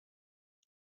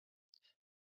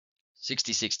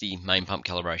6060 main pump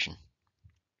calibration.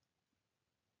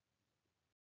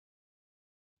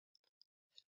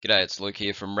 G'day, it's Luke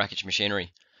here from Rackage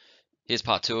Machinery. Here's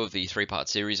part 2 of the 3-part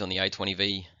series on the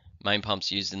A20V main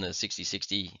pumps used in the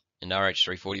 6060 and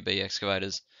RH340B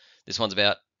excavators. This one's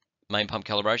about main pump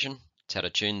calibration. It's how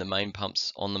to tune the main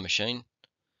pumps on the machine.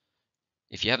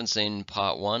 If you haven't seen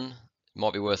part 1, it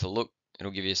might be worth a look.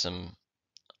 It'll give you some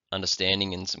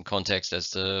understanding and some context as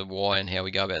to why and how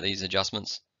we go about these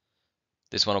adjustments.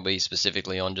 This one will be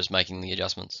specifically on just making the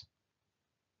adjustments.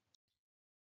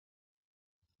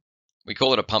 We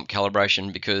call it a pump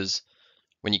calibration because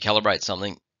when you calibrate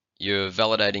something, you're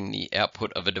validating the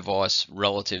output of a device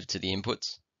relative to the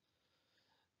inputs.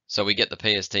 So we get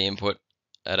the PST input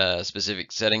at a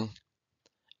specific setting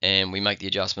and we make the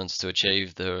adjustments to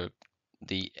achieve the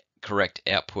correct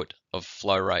output of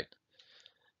flow rate.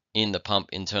 In the pump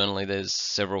internally, there's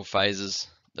several phases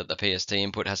that the PST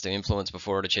input has to influence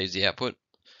before it achieves the output.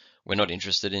 We're not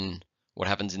interested in what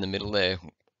happens in the middle there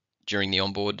during the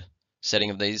onboard setting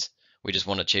of these. We just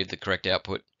want to achieve the correct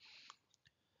output.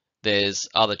 There's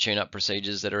other tune-up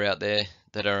procedures that are out there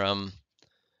that are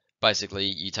basically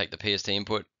you take the PST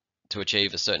input to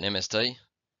achieve a certain MST,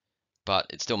 but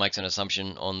it still makes an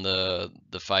assumption on the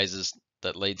phases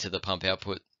that lead to the pump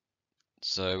output.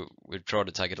 So we've tried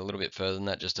to take it a little bit further than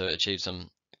that just to achieve some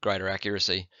greater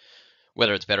accuracy.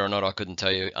 Whether it's better or not, I couldn't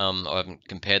tell you. I haven't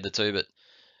compared the two, but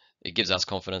it gives us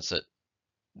confidence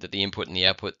that the input and the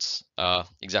outputs are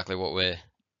exactly what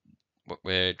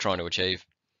we're trying to achieve.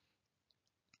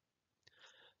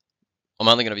 I'm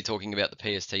only going to be talking about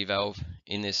the PST valve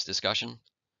in this discussion.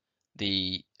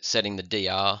 The setting the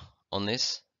DR on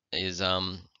this is,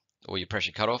 or your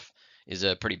pressure cutoff, is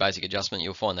a pretty basic adjustment.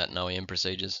 You'll find that in OEM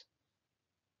procedures.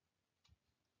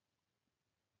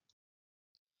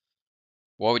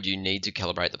 Why would you need to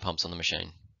calibrate the pumps on the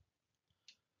machine?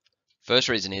 First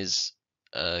reason is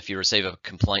if you receive a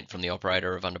complaint from the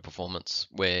operator of underperformance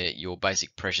where your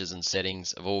basic pressures and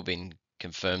settings have all been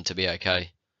confirmed to be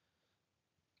okay.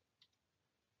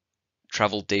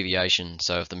 Travel deviation,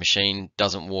 so if the machine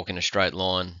doesn't walk in a straight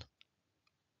line,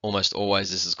 almost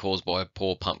always this is caused by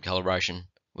poor pump calibration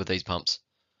with these pumps.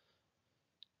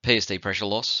 PST pressure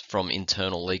loss from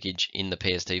internal leakage in the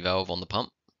PST valve on the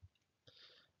pump,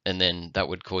 and then that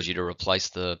would cause you to replace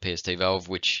the PST valve,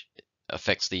 which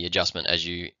affects the adjustment as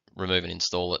you remove and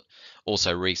install it.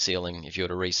 Also resealing, if you were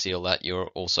to reseal that, you're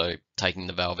also taking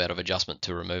the valve out of adjustment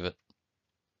to remove it.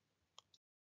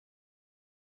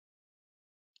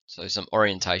 So some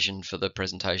orientation for the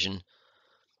presentation.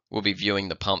 We'll be viewing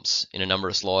the pumps in a number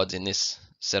of slides in this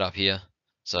setup here.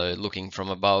 So looking from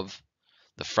above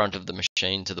the front of the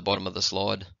machine to the bottom of the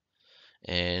slide,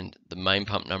 and the main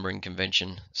pump numbering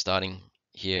convention starting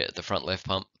here at the front left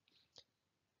pump.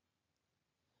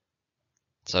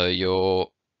 So your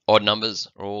odd numbers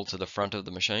are all to the front of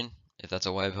the machine, if that's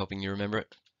a way of helping you remember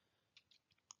it.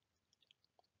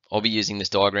 I'll be using this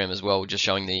diagram as well, just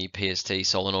showing the PST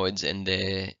solenoids and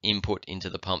their input into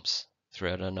the pumps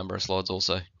throughout a number of slides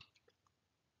also.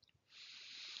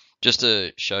 Just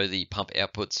to show the pump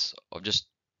outputs,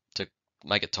 to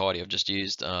make it tidy, I've just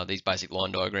used these basic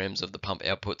line diagrams of the pump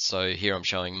outputs. So here I'm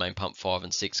showing main pump 5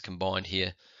 and 6 combined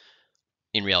here.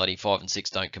 In reality, 5 and 6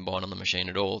 don't combine on the machine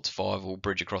at all. It's 5 will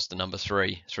bridge across to number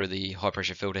 3 through the high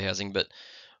pressure filter housing, but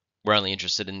we're only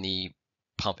interested in the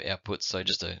pump outputs. So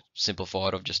just to simplify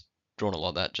it, I've just drawn it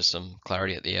like that, just some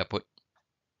clarity at the output.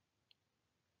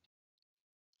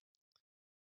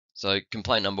 So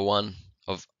complaint number 1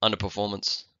 of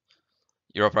underperformance.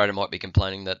 Your operator might be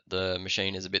complaining that the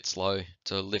machine is a bit slow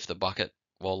to lift the bucket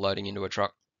while loading into a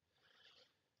truck.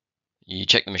 You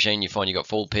check the machine, you find you've got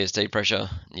full PST pressure,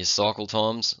 and your cycle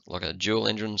times, like a dual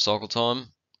engine cycle time,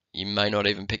 you may not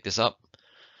even pick this up,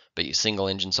 but your single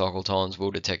engine cycle times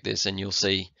will detect this, and you'll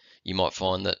see, you might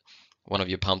find that one of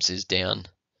your pumps is down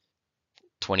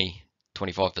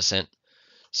 20-25%.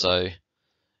 So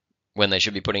when they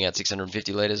should be putting out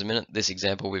 650 litres a minute, this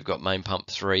example we've got main pump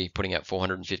 3 putting out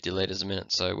 450 litres a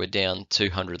minute, so we're down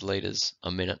 200 litres a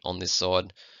minute on this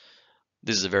side.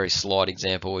 This is a very slight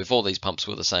example. If all these pumps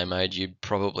were the same age, you'd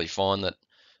probably find that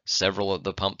several of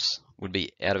the pumps would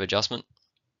be out of adjustment.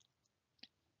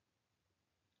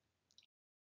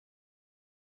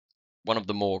 One of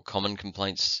the more common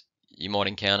complaints you might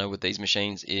encounter with these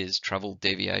machines is travel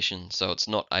deviation. So it's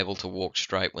not able to walk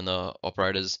straight when the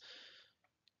operator's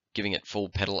giving it full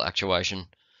pedal actuation.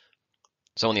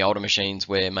 So on the older machines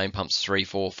where main pumps 3,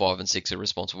 4, 5 and 6 are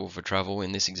responsible for travel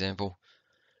in this example,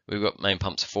 we've got main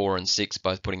pumps 4 and 6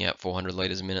 both putting out 400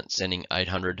 litres a minute, sending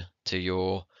 800 to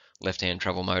your left-hand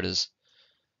travel motors.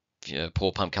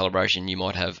 poor pump calibration, you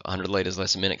might have 100 litres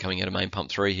less a minute coming out of main pump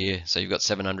 3 here, so you've got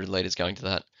 700 litres going to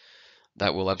that.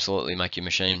 That will absolutely make your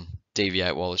machine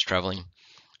deviate while it's travelling,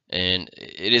 and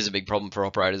it is a big problem for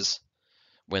operators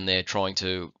when they're trying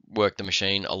to work the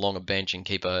machine along a bench and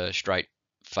keep a straight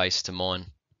face to mine.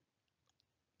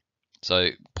 So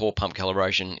poor pump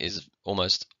calibration is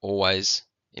almost always,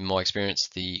 in my experience,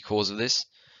 the cause of this.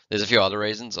 There's a few other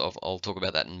reasons. I'll talk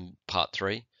about that in part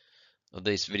 3 of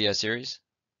this video series,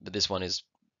 but this one is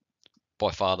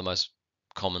by far the most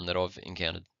common that I've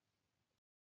encountered.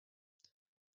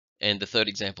 And the third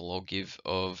example I'll give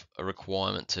of a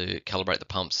requirement to calibrate the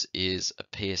pumps is a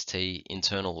Pst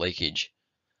internal leakage.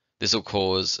 This will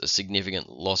cause a significant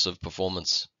loss of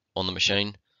performance on the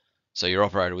machine, so your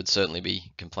operator would certainly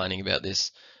be complaining about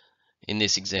this. In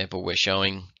this example, we're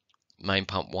showing main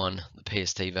pump 1, the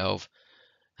Pst valve,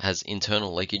 has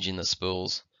internal leakage in the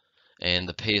spools, and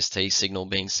the Pst signal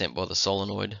being sent by the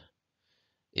solenoid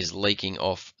is leaking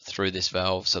off through this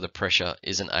valve, so the pressure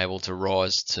isn't able to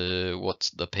rise to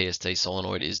what the Pst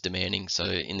solenoid is demanding. So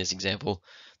in this example,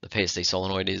 the Pst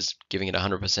solenoid is giving it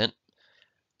 100%,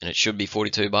 and it should be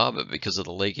 42 bar, but because of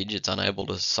the leakage, it's unable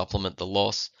to supplement the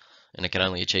loss, and it can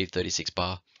only achieve 36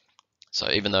 bar. So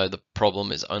even though the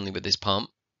problem is only with this pump,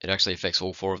 it actually affects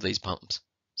all 4 of these pumps,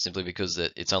 simply because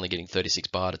it's only getting 36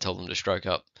 bar to tell them to stroke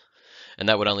up, and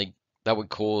that would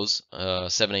cause a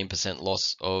 17%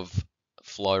 loss of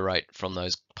flow rate from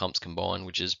those pumps combined,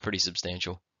 which is pretty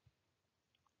substantial.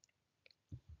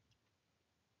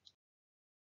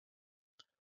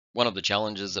 One of the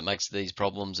challenges that makes these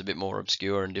problems a bit more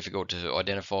obscure and difficult to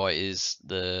identify is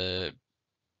the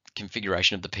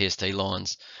configuration of the Pst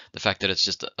lines. The fact that it's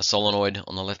just a solenoid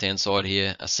on the left hand side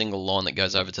here, a single line that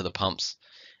goes over to the pumps,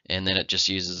 and then it just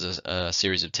uses a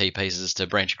series of T pieces to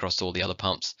branch across to all the other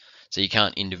pumps. So you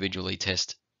can't individually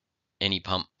test any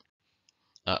pump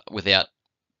without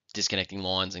disconnecting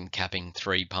lines and capping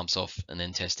 3 pumps off and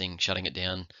then testing, shutting it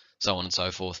down, so on and so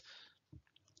forth.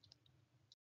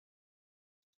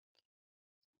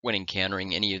 When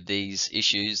encountering any of these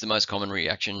issues, the most common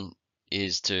reaction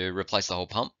is to replace the whole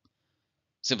pump,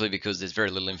 simply because there's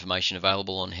very little information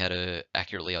available on how to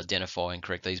accurately identify and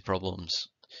correct these problems.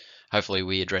 Hopefully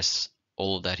we address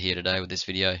all of that here today with this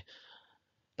video.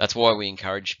 That's why we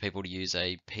encourage people to use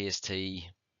a Pst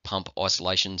pump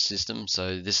isolation system.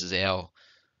 So this is our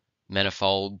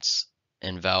manifolds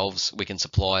and valves we can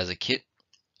supply as a kit,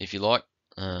 if you like.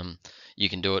 You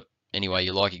can do it any way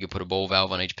you like. You could put a ball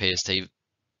valve on each Pst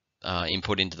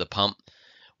input into the pump.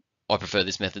 I prefer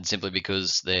this method simply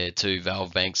because they're 2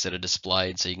 valve banks that are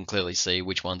displayed, so you can clearly see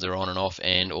which ones are on and off,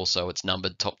 and also it's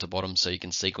numbered top to bottom, so you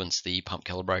can sequence the pump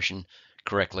calibration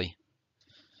correctly.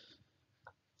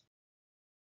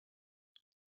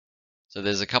 So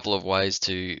there's a couple of ways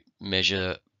to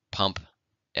measure pump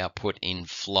output in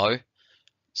flow.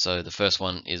 So the first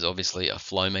one is obviously a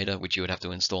flow meter, which you would have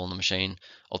to install on the machine.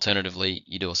 Alternatively,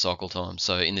 you do a cycle time.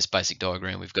 So in this basic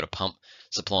diagram, we've got a pump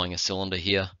supplying a cylinder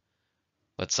here.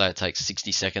 Let's say it takes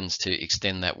 60 seconds to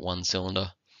extend that one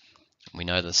cylinder. We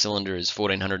know the cylinder is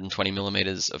 1420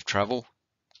 millimeters of travel,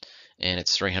 and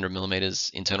it's 300 millimeters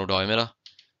internal diameter,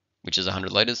 which is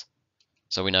 100 liters.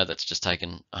 So we know that's just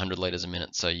taken 100 liters a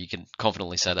minute. So you can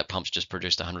confidently say that pump's just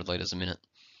produced 100 liters a minute.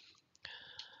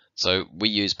 So we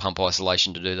use pump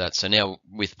isolation to do that. So now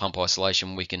with pump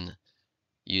isolation, we can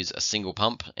use a single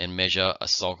pump and measure a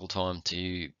cycle time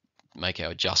to make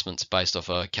our adjustments based off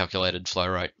a calculated flow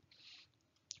rate.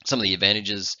 Some of the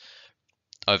advantages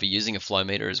over using a flow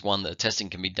meter is, one, the testing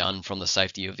can be done from the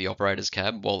safety of the operator's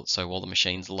cab while the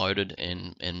machine's loaded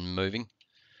and moving.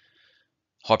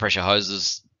 High pressure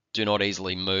hoses do not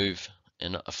easily move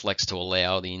and flex to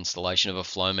allow the installation of a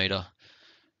flow meter.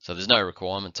 So there's no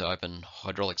requirement to open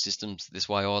hydraulic systems this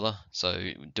way either. So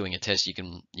doing a test, you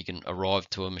can arrive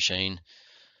to a machine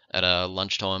at a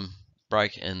lunchtime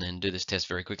break and then do this test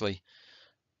very quickly.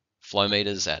 Flow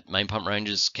meters at main pump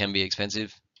ranges can be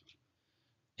expensive,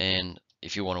 and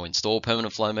if you want to install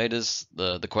permanent flow meters,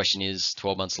 the question is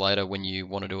 12 months later when you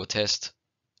want to do a test,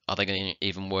 are they going to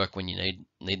even work when you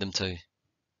need them to?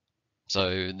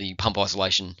 So the pump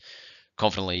isolation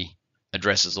confidently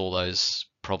addresses all those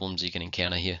problems you can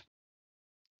encounter here.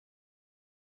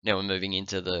 Now we're moving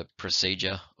into the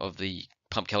procedure of the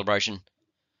pump calibration.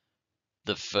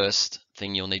 The first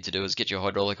thing you'll need to do is get your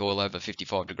hydraulic oil over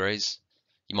 55 degrees.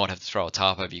 You might have to throw a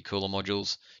tarp over your cooler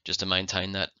modules just to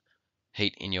maintain that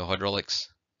heat in your hydraulics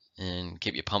and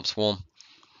keep your pumps warm.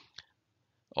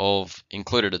 I've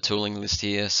included a tooling list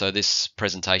here, so this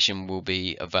presentation will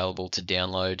be available to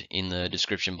download in the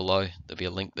description below. There'll be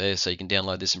a link there so you can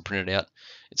download this and print it out.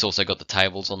 It's also got the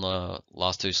tables on the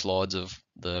last two slides of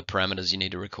the parameters you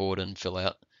need to record and fill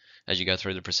out as you go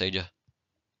through the procedure.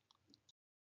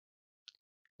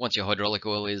 Once your hydraulic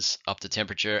oil is up to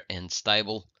temperature and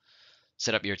stable,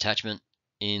 set up your attachment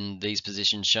in these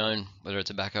positions shown, whether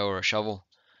it's a backhoe or a shovel,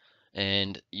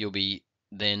 and you'll be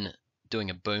then doing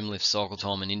a boom lift cycle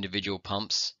time and individual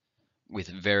pumps with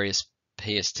various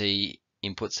PST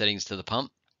input settings to the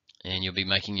pump, and you'll be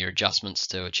making your adjustments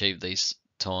to achieve these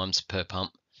times per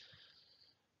pump.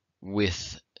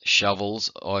 With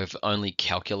shovels, I've only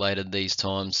calculated these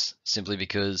times simply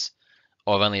because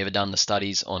I've only ever done the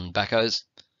studies on backhoes.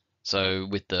 So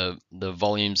with the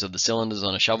volumes of the cylinders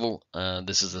on a shovel,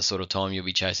 this is the sort of time you'll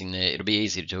be chasing there. It'll be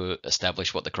easy to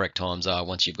establish what the correct times are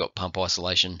once you've got pump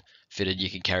isolation fitted.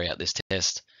 You can carry out this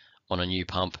test on a new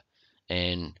pump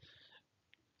and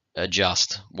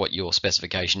adjust what your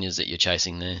specification is that you're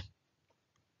chasing there.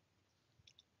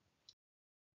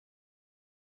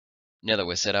 Now that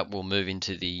we're set up, we'll move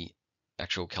into the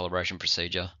actual calibration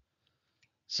procedure.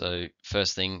 So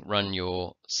first thing, run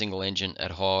your single engine at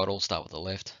high idle, start with the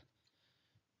left.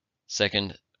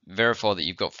 Second, verify that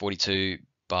you've got 42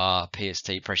 bar PST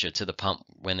pressure to the pump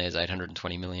when there's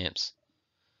 820 milliamps.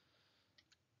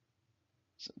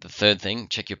 The third thing,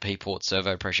 check your P-port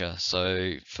servo pressure.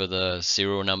 So for the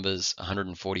serial numbers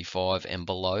 145 and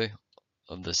below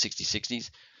of the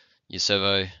 6060s, your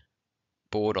servo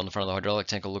board on the front of the hydraulic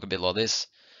tank will look a bit like this.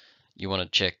 You want to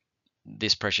check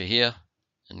this pressure here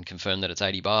and confirm that it's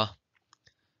 80 bar.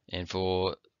 And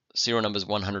for serial numbers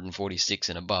 146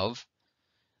 and above,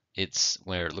 it's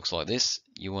where it looks like this.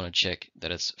 You want to check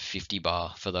that it's 50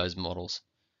 bar for those models.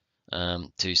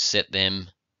 To set them,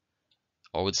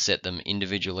 I would set them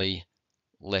individually,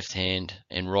 left hand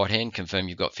and right hand, confirm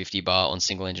you've got 50 bar on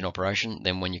single engine operation.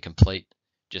 Then when you complete,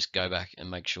 just go back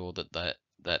and make sure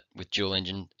that with dual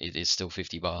engine it is still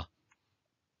 50 bar.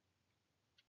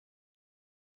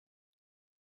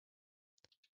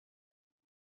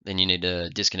 Then you need to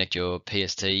disconnect your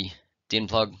PST DIN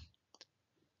plug.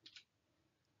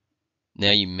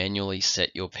 Now you manually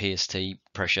set your PST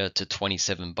pressure to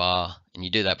 27 bar, and you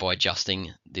do that by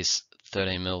adjusting this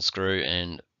 13mm screw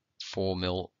and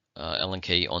 4mm Allen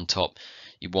key on top.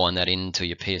 You wind that in until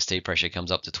your PST pressure comes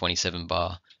up to 27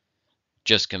 bar.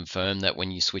 Just confirm that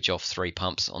when you switch off 3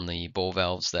 pumps on the ball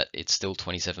valves that it's still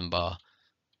 27 bar.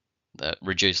 That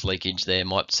reduced leakage there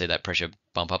might see that pressure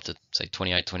bump up to say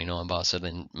 28, 29 bar, so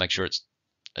then make sure it's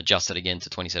adjusted again to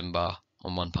 27 bar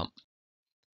on one pump.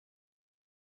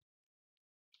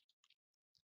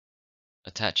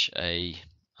 Attach a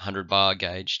 100 bar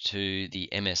gauge to the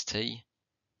MST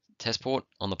test port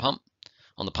on the pump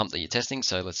that you're testing.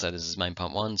 So let's say this is main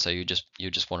pump 1, so you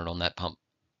just want it on that pump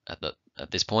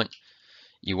at this point.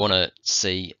 You want to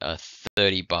see a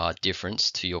 30 bar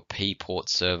difference to your P-port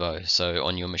servo. So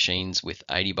on your machines with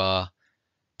 80 bar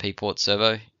P-port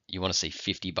servo, you want to see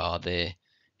 50 bar there.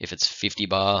 If it's 50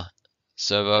 bar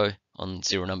servo on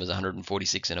serial numbers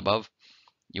 146 and above,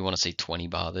 you want to see 20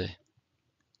 bar there.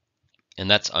 And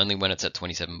that's only when it's at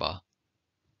 27 bar.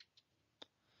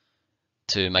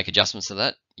 To make adjustments to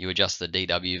that, you adjust the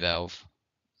DW valve.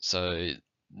 So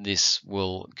this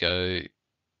will go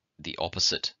the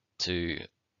opposite to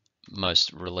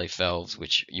most relief valves,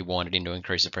 which you wind it in to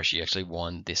increase the pressure. You actually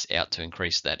wind this out to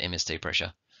increase that MST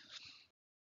pressure.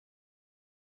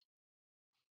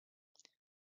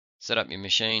 Set up your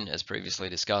machine as previously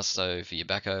discussed, so for your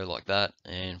backhoe like that,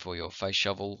 and for your face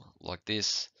shovel like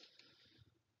this.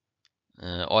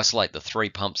 Isolate the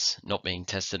 3 pumps not being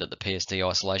tested at the PST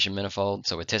isolation manifold.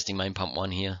 So we're testing main pump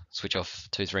 1 here, switch off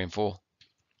 2, 3 and 4.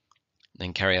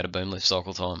 Then carry out a boom lift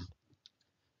cycle time.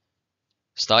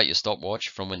 Start your stopwatch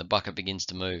from when the bucket begins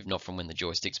to move, not from when the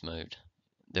joystick's moved.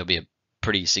 There'll be a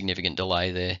pretty significant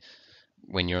delay there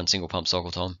when you're on single pump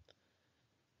cycle time.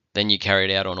 Then you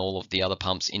carry it out on all of the other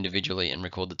pumps individually and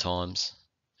record the times.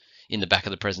 In the back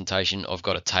of the presentation, I've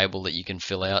got a table that you can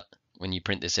fill out when you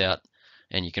print this out,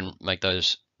 and you can make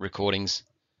those recordings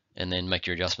and then make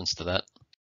your adjustments to that.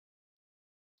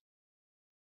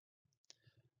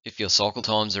 If your cycle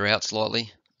times are out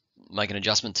slightly, make an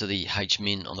adjustment to the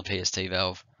H-min on the PST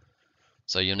valve.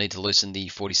 So you'll need to loosen the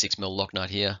 46mm lock nut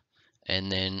here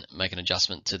and then make an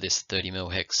adjustment to this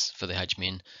 30mm hex for the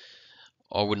H-min.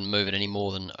 I wouldn't move it any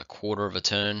more than a quarter of a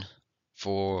turn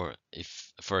for a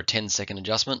 10-second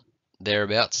adjustment,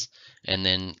 thereabouts, and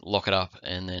then lock it up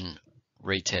and then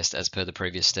retest as per the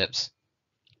previous steps.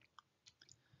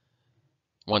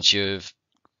 Once you've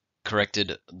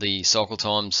corrected the cycle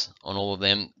times on all of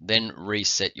them, then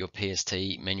reset your PST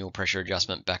manual pressure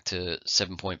adjustment back to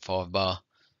 7.5 bar,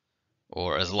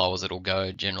 or as low as it'll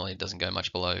go. Generally, it doesn't go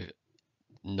much below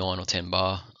 9 or 10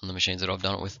 bar on the machines that I've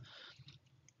done it with.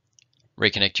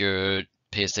 Reconnect your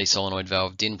PST solenoid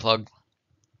valve DIN plug.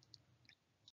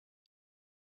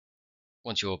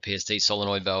 Once your PST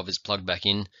solenoid valve is plugged back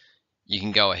in, you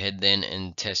can go ahead then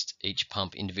and test each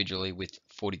pump individually with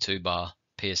 42 bar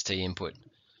PST input.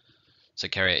 So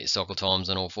carry out your cycle times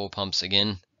on all 4 pumps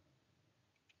again.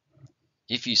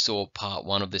 If you saw part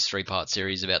 1 of this 3-part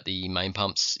series about the main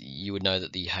pumps, you would know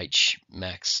that the H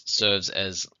max serves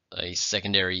as a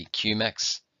secondary Q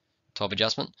max type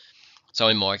adjustment. So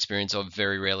in my experience, I've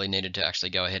very rarely needed to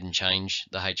actually go ahead and change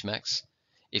the H max.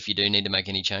 If you do need to make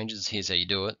any changes, here's how you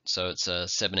do it. So it's a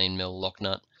 17mm lock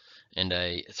nut and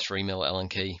a 3mm Allen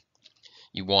key.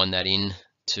 You wind that in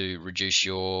to reduce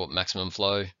your maximum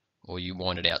flow, or you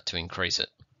wind it out to increase it.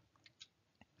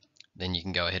 Then you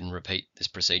can go ahead and repeat this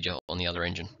procedure on the other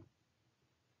engine.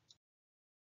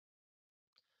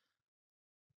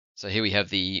 So here we have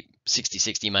the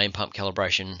 6060 main pump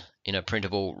calibration in a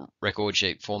printable record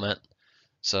sheet format.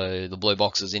 So the blue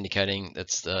box is indicating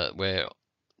that's we're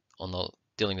on the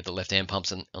dealing with the left-hand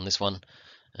pumps on this one.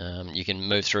 You can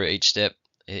move through each step,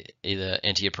 either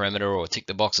enter your parameter or tick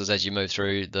the boxes as you move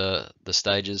through the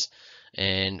stages.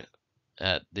 And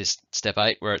at this step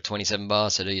 8, we're at 27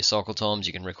 bars, so do your cycle times.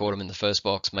 You can record them in the first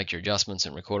box, make your adjustments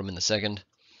and record them in the second,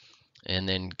 and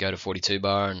then go to 42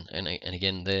 bar and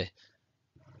again there.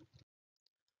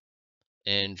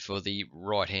 And for the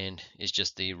right hand is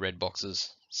just the red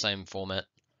boxes, same format,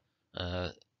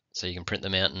 so you can print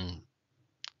them out and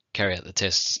carry out the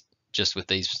tests just with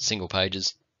these single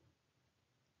pages.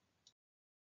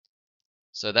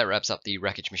 So that wraps up the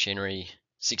Rackage Machinery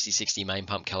 6060 main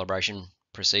pump calibration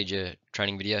procedure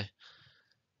training video.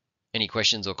 Any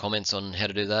questions or comments on how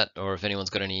to do that, or if anyone's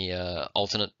got any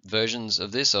alternate versions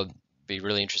of this, I'd be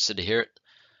really interested to hear it.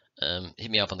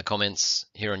 Hit me up on the comments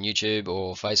here on YouTube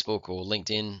or Facebook or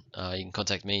LinkedIn. You can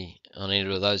contact me on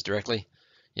either of those directly.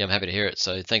 Yeah, I'm happy to hear it.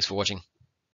 So thanks for watching.